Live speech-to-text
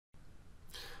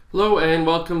Hello and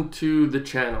welcome to the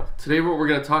channel. Today what we're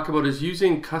going to talk about is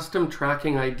using custom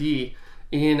tracking ID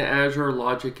in Azure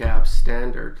Logic Apps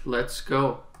standard. Let's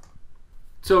go.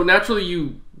 So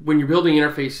naturally when you're building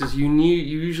interfaces you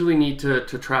usually need to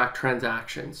track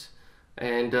transactions,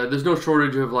 and there's no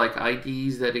shortage of like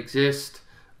IDs that exist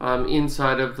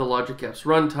inside of the Logic Apps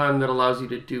runtime that allows you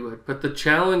to do it. But the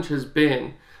challenge has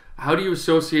been, how do you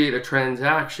associate a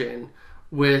transaction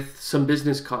with some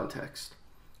business context?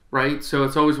 Right? So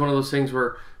it's always one of those things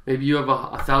where maybe you have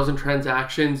 1,000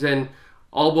 transactions and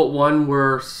all but one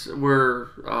were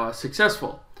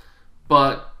successful,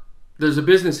 but there's a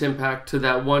business impact to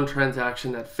that one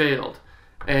transaction that failed,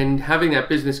 and having that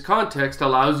business context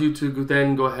allows you to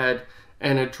then go ahead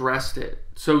and address it.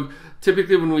 So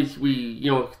typically when we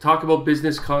talk about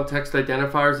business context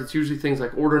identifiers, it's usually things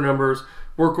like order numbers,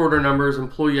 work order numbers,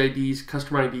 employee IDs,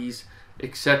 customer IDs,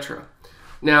 etc.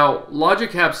 Now, Logic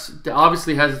Apps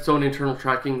obviously has its own internal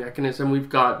tracking mechanism. We've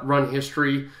got run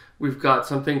history. We've got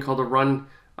something called a run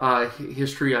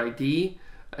history ID.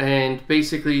 And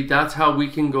basically, that's how we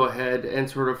can go ahead and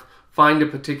sort of find a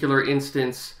particular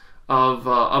instance of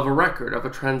a record, of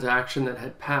a transaction that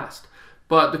had passed.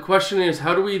 But the question is,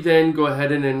 how do we then go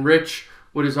ahead and enrich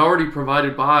what is already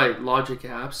provided by Logic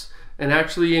Apps and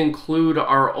actually include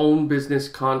our own business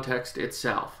context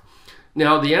itself?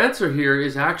 Now, the answer here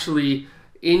is actually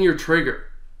in your trigger.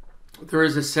 There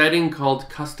is a setting called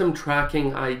custom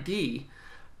tracking ID,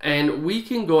 and we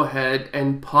can go ahead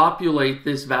and populate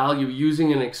this value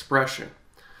using an expression.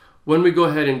 When we go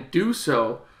ahead and do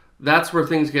so, that's where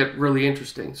things get really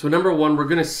interesting. So number one, we're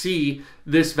going to see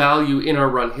this value in our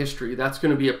run history. That's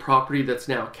going to be a property that's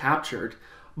now captured.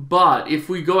 But if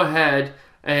we go ahead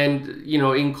and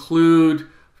include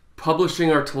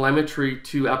publishing our telemetry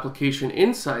to application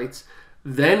insights,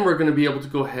 then we're going to be able to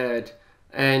go ahead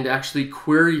and actually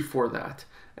query for that.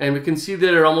 And we can see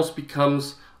that it almost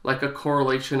becomes like a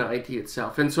correlation ID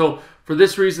itself. And so for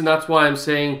this reason, that's why I'm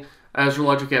saying Azure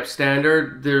Logic Apps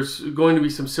standard. There's going to be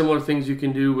some similar things you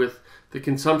can do with the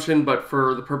consumption, but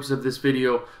for the purpose of this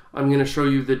video, I'm going to show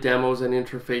you the demos and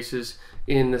interfaces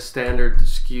in the standard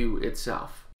SKU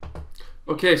itself.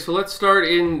 Okay, so let's start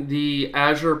in the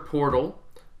Azure portal.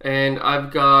 And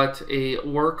I've got a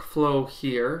workflow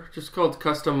here, just called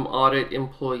Custom Audit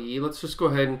Employee. Let's just go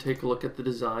ahead and take a look at the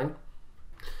design.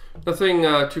 Nothing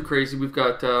too crazy. We've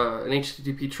got an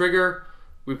HTTP trigger.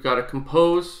 We've got a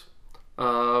compose,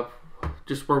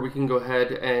 just where we can go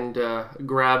ahead and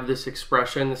grab this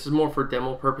expression. This is more for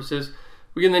demo purposes.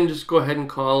 We can then just go ahead and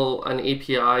call an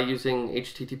API using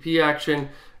HTTP action,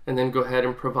 and then go ahead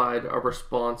and provide a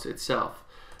response itself.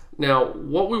 Now,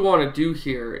 what we want to do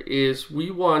here is we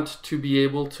want to be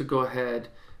able to go ahead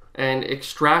and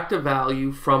extract a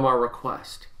value from our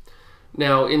request.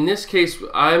 Now, in this case,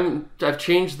 I've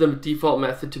changed the default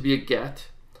method to be a get,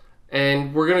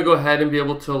 and we're going to go ahead and be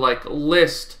able to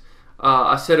list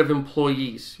a set of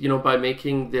employees, by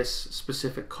making this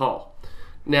specific call.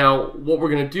 Now, what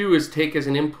we're going to do is take as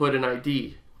an input an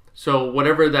ID. So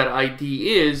whatever that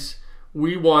ID is,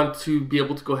 we want to be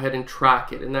able to go ahead and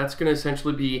track it, and that's going to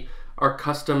essentially be our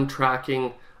custom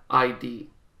tracking ID.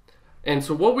 And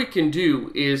so what we can do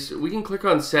is we can click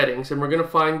on settings, and we're going to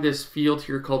find this field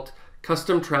here called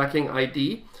custom tracking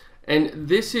ID, and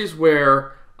this is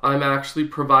where I'm actually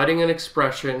providing an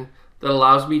expression that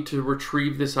allows me to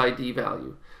retrieve this ID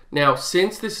value. Now,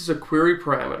 since this is a query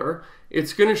parameter,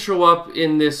 it's going to show up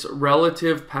in this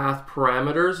relative path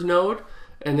parameters node,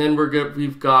 and then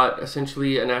we've got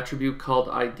essentially an attribute called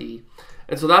ID.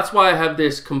 And so that's why I have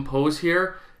this compose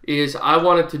here, is I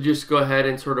wanted to just go ahead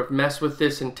and sort of mess with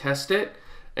this and test it,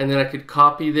 and then I could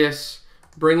copy this,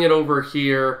 bring it over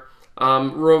here,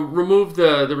 remove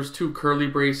there was 2 curly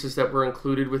braces that were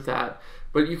included with that,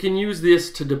 but you can use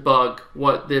this to debug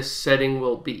what this setting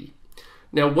will be.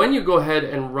 Now when you go ahead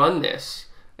and run this,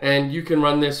 and you can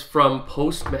run this from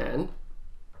Postman,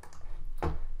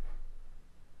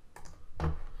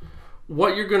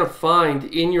 what you're going to find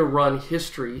in your run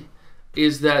history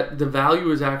is that the value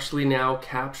is actually now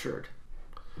captured.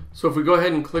 So if we go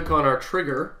ahead and click on our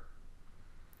trigger,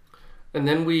 and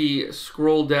then we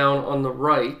scroll down on the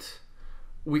right,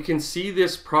 we can see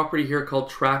this property here called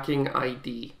tracking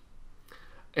ID.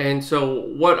 And so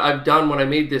what I've done when I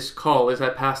made this call is I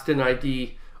passed an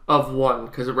ID of 1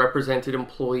 because it represented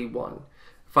employee 1.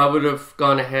 If I would have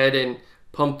gone ahead and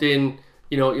pumped in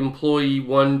employee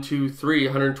 1, 2, 3,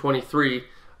 123,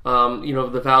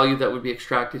 the value that would be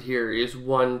extracted here is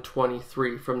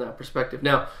 123 from that perspective.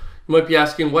 Now, you might be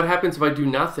asking, what happens if I do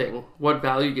nothing? What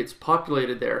value gets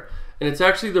populated there? And it's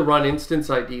actually the run instance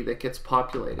ID that gets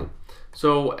populated.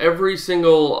 So every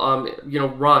single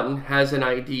run has an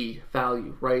ID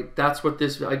value, right? That's what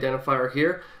this identifier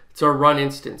here, it's our run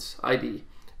instance ID.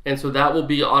 And so that will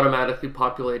be automatically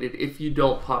populated if you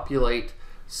don't populate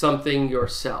something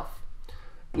yourself.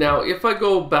 Now, if I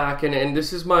go back, and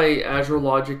this is my Azure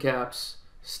Logic Apps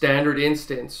standard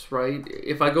instance, right?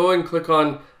 If I go and click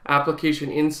on Application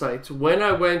Insights, when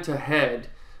I went ahead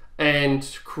and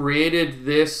created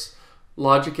this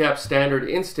Logic Apps standard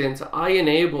instance, I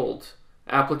enabled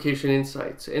Application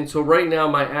Insights. And so right now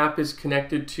my app is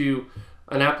connected to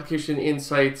an Application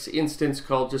Insights instance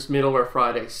called just Middleware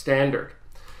Friday Standard.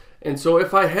 And so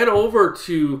if I head over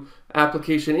to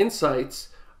Application Insights,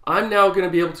 I'm now going to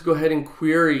be able to go ahead and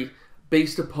query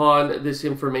based upon this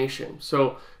information.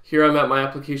 So here I'm at my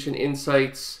Application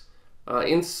Insights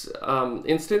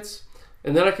instance,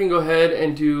 and then I can go ahead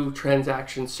and do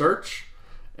transaction search.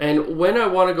 And when I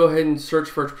want to go ahead and search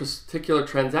for a particular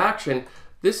transaction,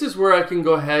 this is where I can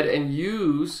go ahead and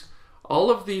use all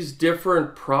of these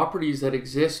different properties that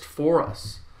exist for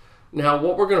us. Now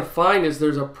what we're going to find is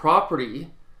there's a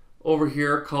property over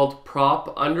here called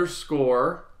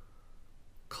prop_client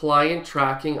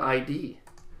tracking ID.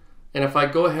 And if I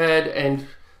go ahead and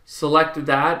select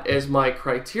that as my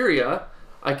criteria,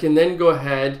 I can then go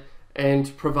ahead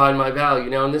and provide my value.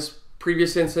 Now in this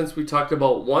previous instance we talked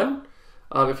about 1.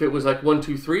 If it was like 1,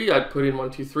 2, 3, I'd put in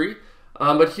 1, 2, 3.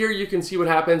 But here you can see what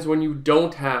happens when you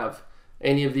don't have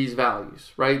any of these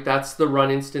values, right? That's the run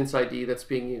instance ID that's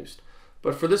being used.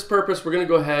 But for this purpose, we're going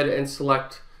to go ahead and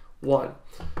select 1.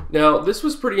 Now, this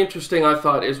was pretty interesting, I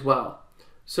thought, as well.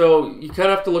 So you kind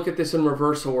of have to look at this in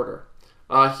reverse order.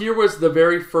 Here was the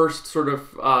very first sort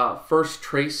of first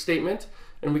trace statement,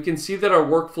 and we can see that our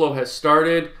workflow has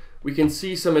started. We can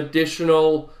see some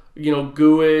additional,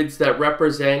 GUIDs that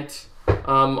represent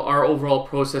our overall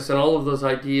process and all of those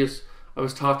ideas I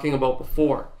was talking about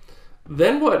before.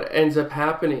 Then what ends up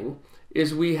happening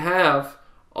is we have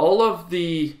all of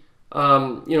the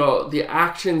the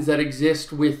actions that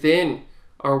exist within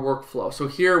our workflow. So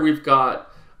here we've got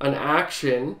an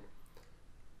action,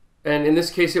 and in this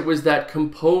case it was that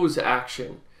compose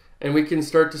action, and we can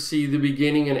start to see the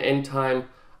beginning and end time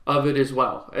of it as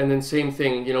well. And then same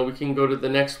thing, we can go to the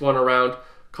next one around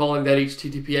calling that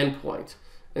HTTP endpoint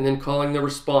and then calling the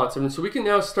response. And so we can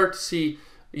now start to see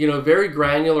very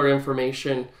granular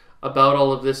information about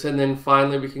all of this, and then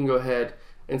finally we can go ahead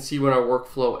and see when our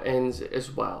workflow ends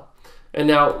as well. And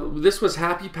now this was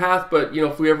happy path, but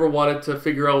if we ever wanted to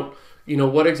figure out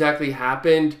what exactly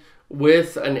happened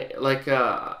with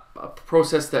a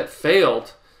process that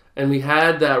failed, and we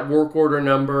had that work order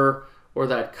number or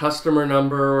that customer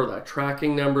number or that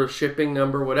tracking number, shipping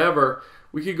number, whatever,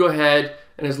 we could go ahead,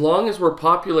 and as long as we're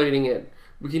populating it,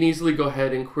 we can easily go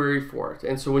ahead and query for it.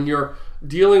 And so when you're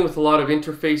dealing with a lot of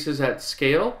interfaces at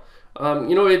scale,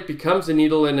 it becomes a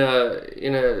needle in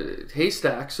a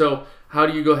haystack. So how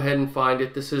do you go ahead and find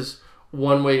it? This is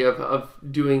one way of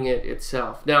doing it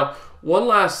itself. Now, one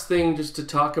last thing just to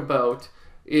talk about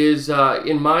is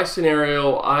in my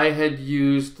scenario, I had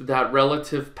used that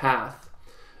relative path.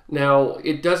 Now,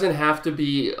 it doesn't have to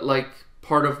be like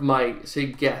part of my, say,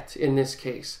 get in this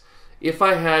case. If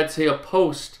I had, say, a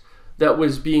post that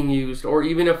was being used, or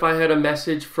even if I had a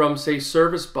message from, say,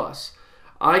 service bus,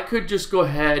 I could just go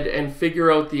ahead and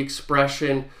figure out the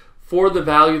expression for the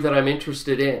value that I'm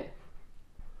interested in.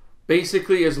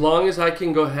 Basically, as long as I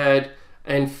can go ahead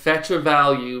and fetch a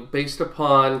value based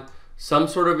upon some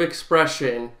sort of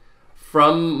expression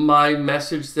from my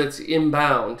message that's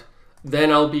inbound,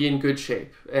 then I'll be in good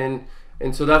shape. And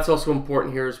so that's also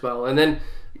important here as well. And then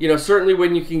certainly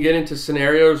when you can get into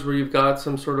scenarios where you've got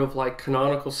some sort of like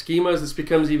canonical schemas, this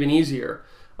becomes even easier.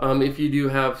 If you do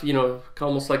have,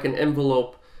 almost like an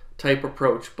envelope type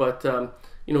approach, but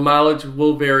mileage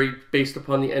will vary based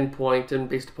upon the endpoint and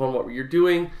based upon what you're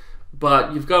doing,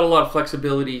 but you've got a lot of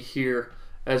flexibility here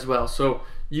as well. So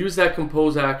use that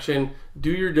compose action,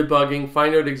 do your debugging,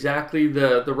 find out exactly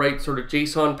the right sort of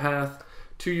JSON path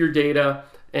to your data,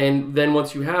 and then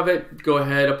once you have it, go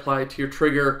ahead, apply it to your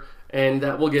trigger, and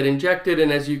that will get injected.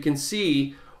 And as you can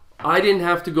see, I didn't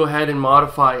have to go ahead and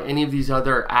modify any of these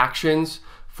other actions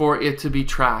for it to be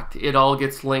tracked. It all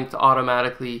gets linked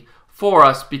automatically for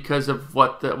us because of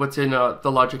what's in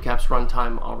the Logic Apps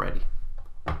runtime already.